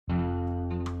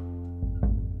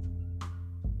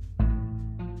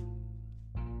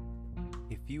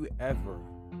you ever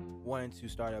wanted to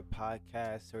start a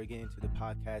podcast or get into the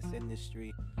podcast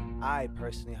industry, I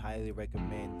personally highly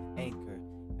recommend Anchor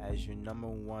as your number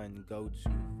one go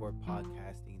to for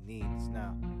podcasting needs.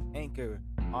 Now, Anchor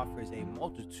offers a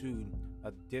multitude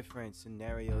of different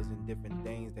scenarios and different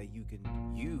things that you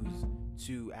can use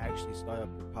to actually start up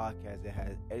your podcast. It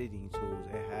has editing tools,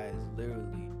 it has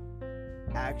literally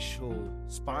actual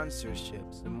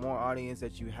sponsorships. The more audience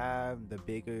that you have, the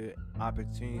bigger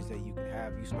opportunities that you can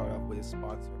have. You start off with a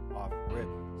sponsor off rip,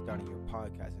 starting your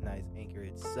podcast, and that is Anchor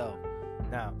itself.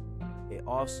 Now, it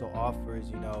also offers,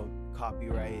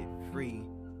 copyright free,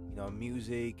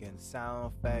 music and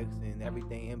sound effects and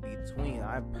everything in between.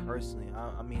 I personally,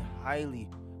 highly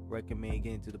recommend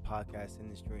getting into the podcast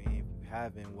industry. And if you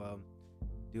haven't, well,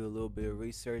 do a little bit of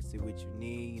research, see what you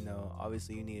need.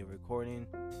 Obviously you need a recording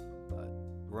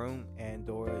room and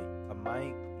or a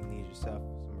mic. You need yourself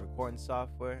some recording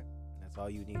software. And that's all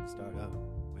you need to start up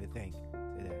with Anchor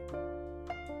today.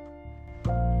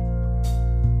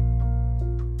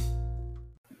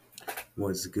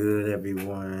 What's good,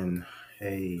 everyone?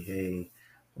 Hey.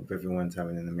 Hope everyone's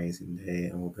having an amazing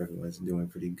day. I hope everyone's doing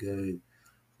pretty good.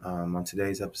 On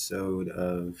today's episode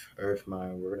of Earth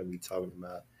Mind, we're going to be talking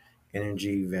about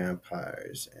energy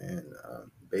vampires and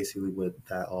basically what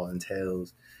that all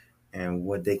entails and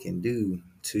what they can do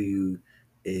to you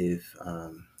if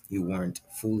you weren't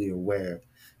fully aware.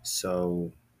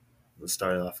 So let's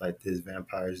start off like this.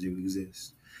 Vampires do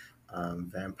exist.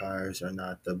 Vampires are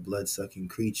not the blood-sucking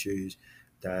creatures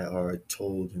that are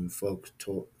told in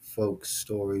folk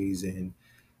stories and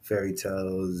fairy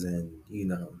tales and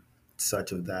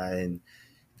such of that, and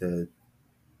the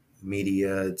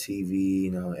media,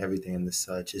 TV, everything and the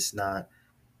such. It's not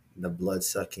the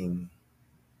blood-sucking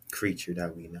creature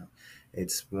that we know.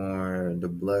 It's more the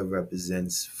blood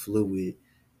represents fluid,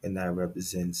 and that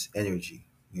represents energy.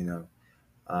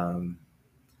 Um,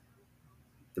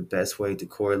 the best way to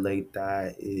correlate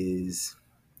that is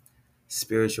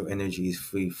spiritual energy is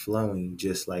free flowing,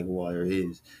 just like water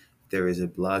is. If there is a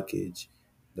blockage,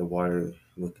 the water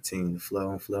will continue to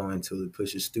flow and flow until it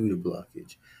pushes through the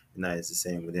blockage. And that is the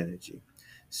same with energy.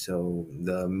 So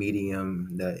the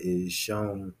medium that is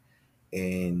shown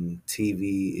in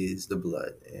TV is the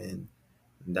blood. And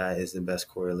that is the best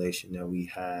correlation that we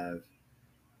have,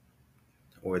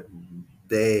 or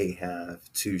they have,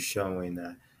 to showing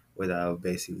that without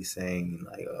basically saying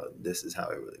like, oh, this is how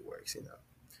it really works.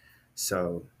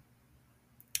 So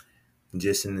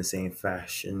just in the same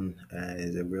fashion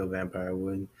as a real vampire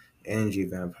would, energy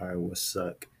vampire will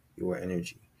suck your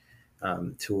energy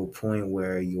to a point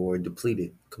where you're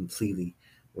depleted completely,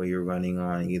 where you're running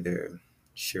on either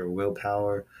sheer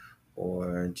willpower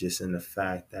or just in the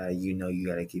fact that you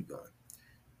got to keep going.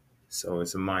 So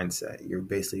it's a mindset. You're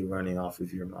basically running off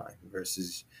of your mind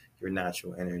versus your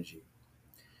natural energy.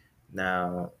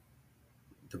 Now,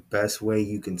 the best way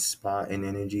you can spot an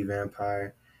energy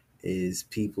vampire is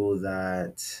people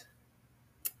that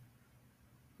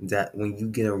when you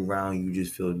get around, you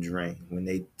just feel drained.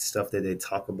 When stuff that they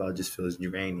talk about just feels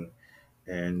draining,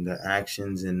 and the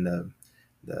actions and the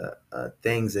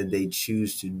things that they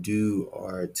choose to do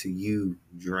are to you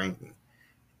draining.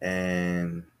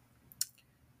 And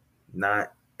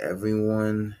not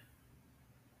everyone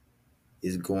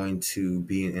is going to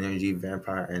be an energy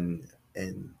vampire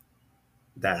and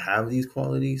that have these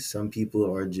qualities. Some people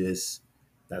are just,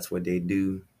 that's what they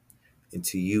do, and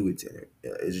to you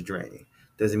it's draining.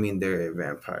 Doesn't mean they're a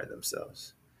vampire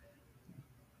themselves.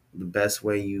 The best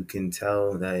way you can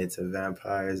tell that it's a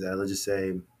vampire is that, let's just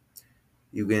say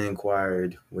you get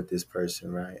inquired with this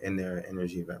person, right, and they're an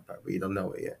energy vampire, but you don't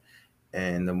know it yet.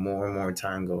 And the more and more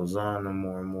time goes on, the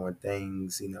more and more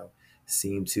things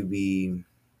seem to be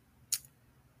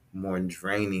more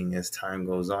draining as time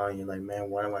goes on. You're like, man,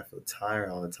 why do I feel tired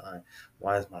all the time?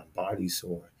 Why is my body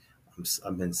sore?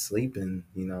 I've been sleeping,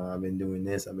 I've been doing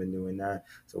this, I've been doing that.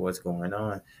 So what's going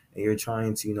on? And you're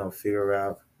trying to, figure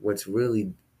out what's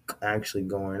really actually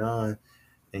going on,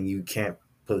 and you can't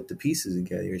put the pieces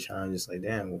together. You're trying to just like,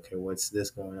 damn, okay, what's this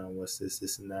going on? What's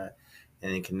this and that?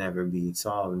 And it can never be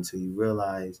solved until you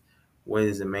realize what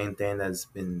is the main thing that's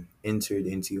been entered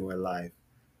into your life: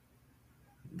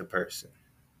 the person.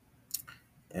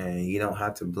 And you don't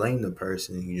have to blame the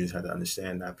person. You just have to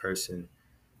understand that person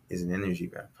is an energy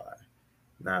vampire.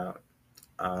 Now,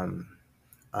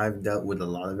 I've dealt with a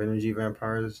lot of energy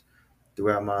vampires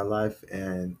throughout my life,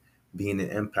 and being an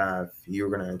empath, you're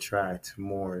going to attract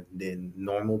more than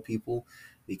normal people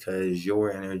because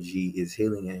your energy is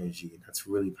healing energy. That's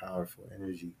really powerful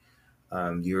energy.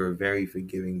 You're a very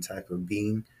forgiving type of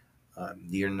being.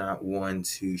 You're not one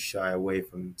to shy away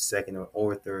from second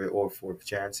or third or fourth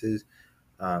chances.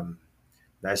 Um,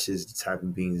 that's just the type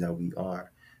of beings that we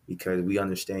are, because we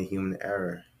understand human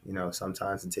error.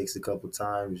 Sometimes it takes a couple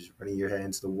times just running your head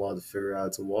into the wall to figure out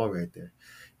it's a wall right there.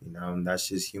 And that's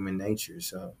just human nature.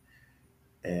 So,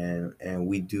 and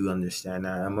we do understand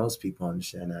that, and most people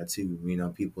understand that too.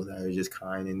 People that are just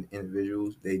kind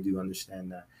individuals, they do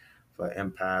understand that. But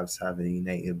empaths have an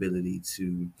innate ability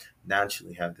to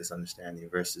naturally have this understanding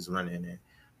versus learning it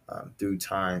through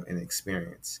time and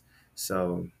experience.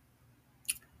 So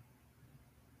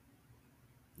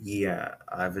yeah,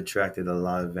 I've attracted a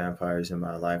lot of vampires in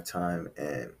my lifetime,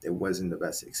 and it wasn't the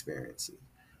best experience.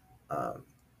 Um,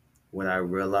 what I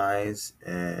realized,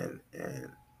 and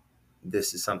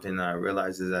this is something that I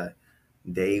realized, is that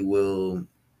they will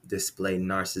display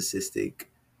narcissistic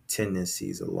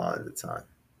tendencies a lot of the time,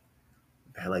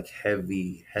 like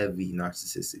heavy, heavy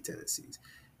narcissistic tendencies,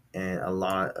 and a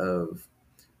lot of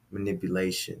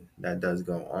manipulation that does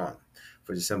go on,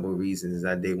 for the simple reason is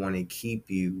that they want to keep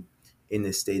you in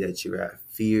the state that you're at,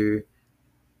 fear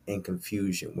and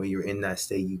confusion. When you're in that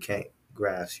state, you can't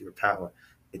grasp your power.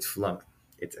 It's flowing,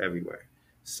 it's everywhere.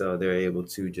 So they're able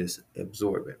to just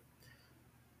absorb it.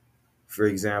 For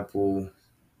example,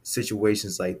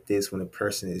 situations like this, when a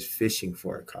person is fishing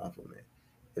for a compliment,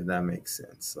 if that makes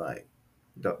sense, like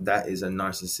that is a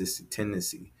narcissistic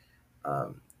tendency.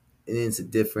 And it's a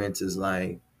difference is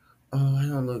like, oh, I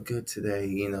don't look good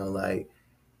today, like,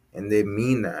 and they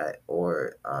mean that,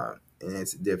 or and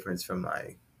it's a difference from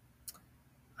like,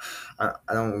 I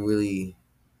don't really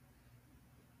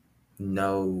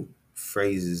know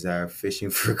phrases that are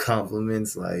fishing for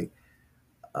compliments, like,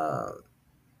 uh,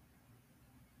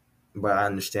 but I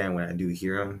understand when I do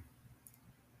hear them.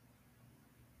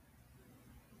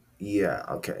 Yeah,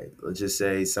 okay. Let's just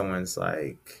say someone's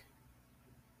like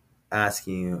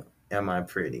asking you, "Am I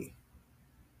pretty?"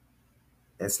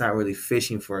 It's not really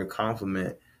fishing for a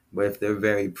compliment, but if they're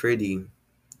very pretty,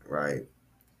 right,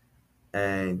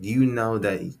 and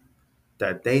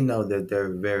that they know that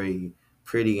they're very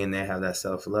pretty and they have that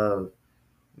self love,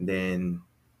 then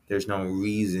there's no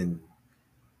reason,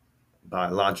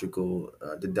 biological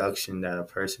deduction, that a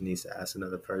person needs to ask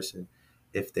another person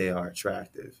if they are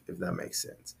attractive, if that makes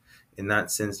sense. In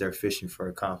that sense, they're fishing for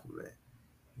a compliment.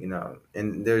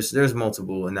 And there's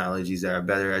multiple analogies that are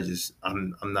better.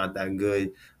 I'm not that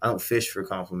good. I don't fish for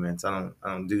compliments. I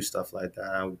don't do stuff like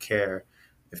that. I don't care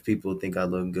if people think I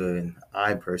look good.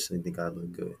 I personally think I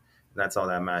look good, and that's all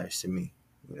that matters to me.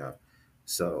 you know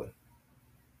so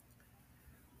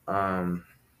um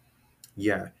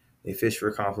yeah, they fish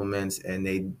for compliments, and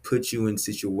they put you in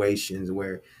situations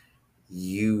where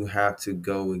you have to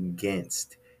go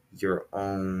against your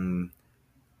own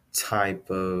type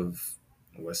of,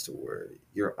 what's the word,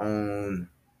 your own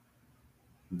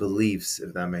beliefs,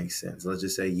 if that makes sense. Let's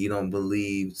just say you don't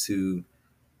believe to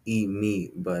eat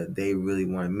meat, but they really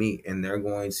want meat, and they're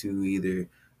going to either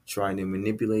try to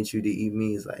manipulate you to eat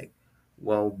meat. It's like,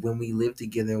 well, when we live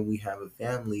together and we have a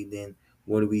family, then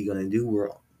what are we gonna do? We're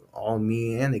all,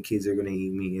 me and the kids are gonna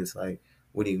eat meat. It's like,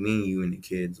 what do you mean, you and the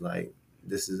kids? Like,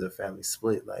 this is a family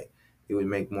split. Like, it would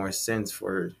make more sense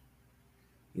for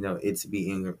it to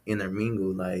be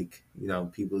intermingled. Like,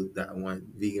 people that want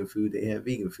vegan food, they have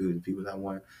vegan food. People that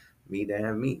want meat, they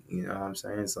have meat. You know what I'm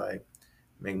saying? It's like,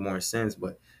 make more sense.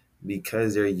 But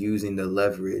because they're using the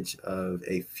leverage of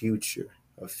a future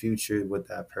with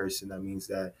that person, that means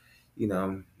that you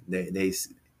know they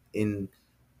in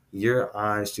your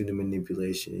eyes, through the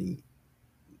manipulation,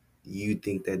 you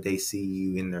think that they see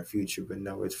you in their future, but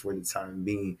no, it's for the time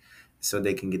being, so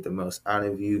they can get the most out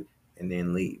of you and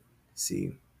then leave.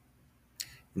 See,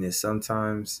 and then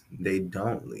sometimes they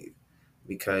don't leave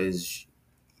because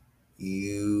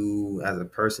you as a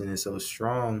person is so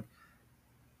strong,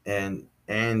 and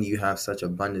you have such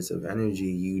abundance of energy,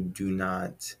 you do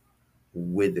not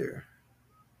wither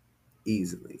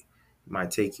easily. It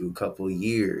might take you a couple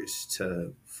years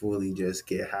to fully just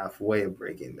get halfway of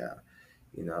breaking down.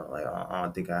 Like, I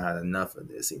don't think I had enough of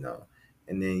this.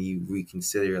 And then you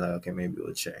reconsider, like, okay, maybe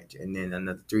it'll change. And then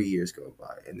another 3 years go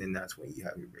by, and then that's when you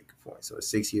have your breaking point. So a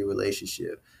 6 year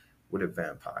relationship with a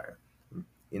vampire,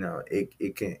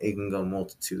 it can go a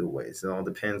multitude of ways. It all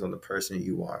depends on the person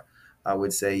you are. I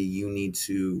would say you need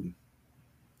to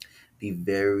be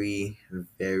very,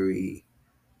 very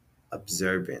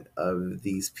observant of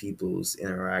these people's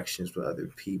interactions with other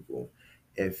people.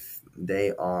 If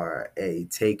they are a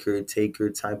taker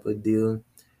type of deal,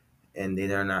 and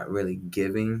they are not really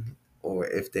giving, or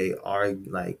if they are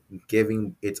like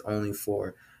giving, it's only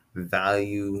for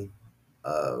value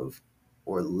of,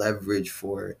 or leverage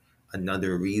for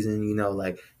another reason.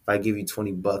 Like, if I give you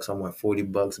 $20, I want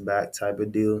 $40 back type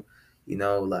of deal.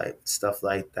 like stuff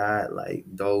like that. Like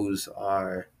those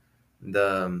are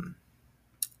the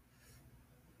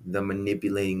the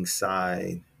manipulating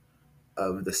side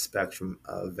of the spectrum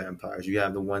of vampires. You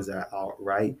have the ones that are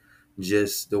outright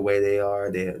just the way they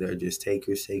are. They're just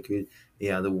takers, takers.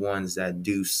 You have the ones that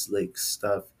do slick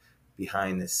stuff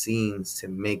behind the scenes to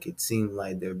make it seem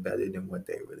like they're better than what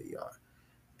they really are.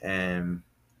 And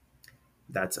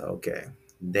that's okay.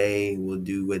 They will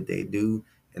do what they do,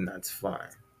 and that's fine.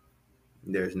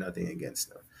 There's nothing against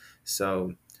them.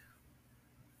 So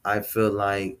I feel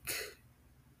like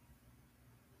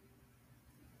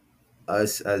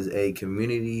us as a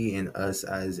community and us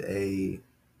as a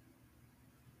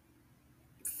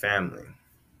family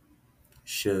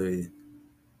should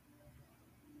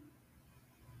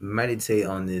meditate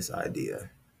on this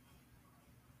idea.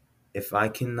 If I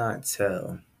cannot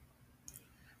tell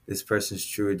this person's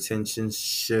true intentions,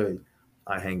 should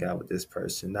I hang out with this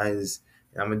person? That is,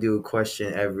 I'm gonna do a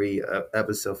question every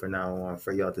episode from now on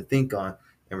for y'all to think on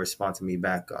and respond to me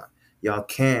back on. Y'all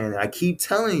can, I keep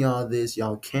telling y'all this,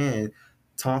 y'all can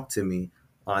talk to me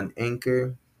on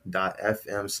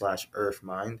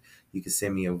anchor.fm/earthmind. You can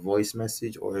send me a voice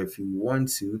message, or if you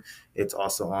want to, it's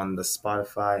also on the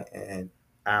Spotify and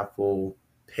Apple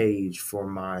page for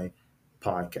my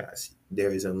podcast.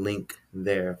 There is a link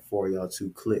there for y'all to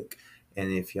click.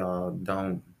 And if y'all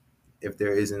don't, if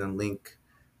there isn't a link,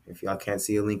 if y'all can't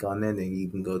see a link on there, then you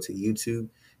can go to YouTube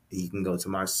and you can go to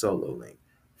my solo link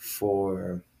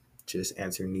for just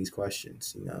answering these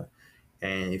questions.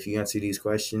 And if you answer these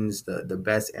questions, the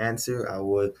best answer, I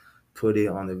would put it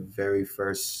on the very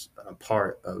first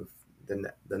part of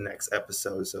the next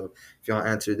episode. So if y'all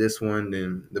answer this one,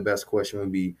 then the best question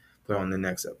would be put on the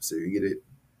next episode. You get it?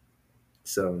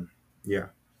 So, yeah.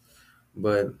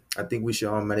 But I think we should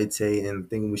all meditate, and I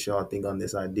think we should all think on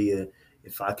this idea.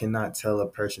 If I cannot tell a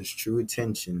person's true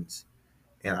intentions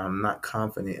and I'm not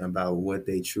confident about what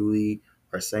they truly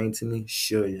are saying to me,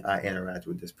 should I interact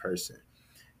with this person?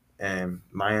 And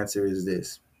my answer is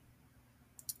this.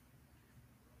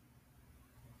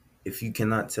 If you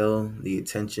cannot tell the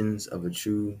intentions of if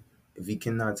you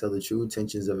cannot tell the true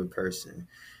intentions of a person,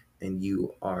 and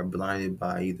you are blinded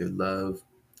by either love,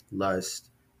 lust,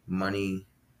 money,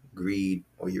 greed,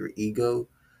 or your ego,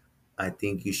 I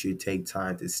think you should take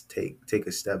time to take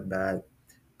a step back,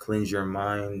 cleanse your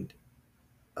mind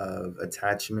of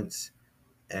attachments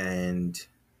and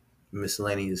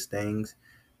miscellaneous things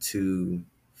to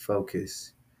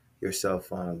focus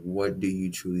yourself on what do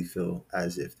you truly feel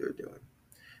as if they're doing.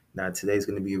 Now today's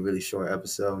going to be a really short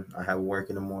episode. I have work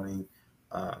in the morning.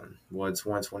 It's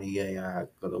 1:28. I have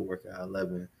to go to work at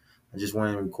 11. I just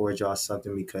wanted to record y'all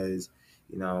something because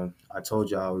I told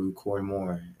y'all I would record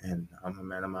more, and I'm a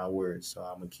man of my word, so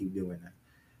I'm gonna keep doing that.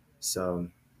 So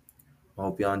I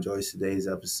hope y'all enjoyed today's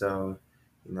episode.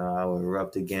 I will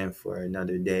erupt again for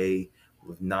another day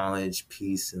with knowledge,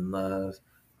 peace, and love.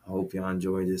 I hope y'all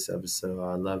enjoyed this episode.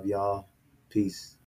 I love y'all. Peace.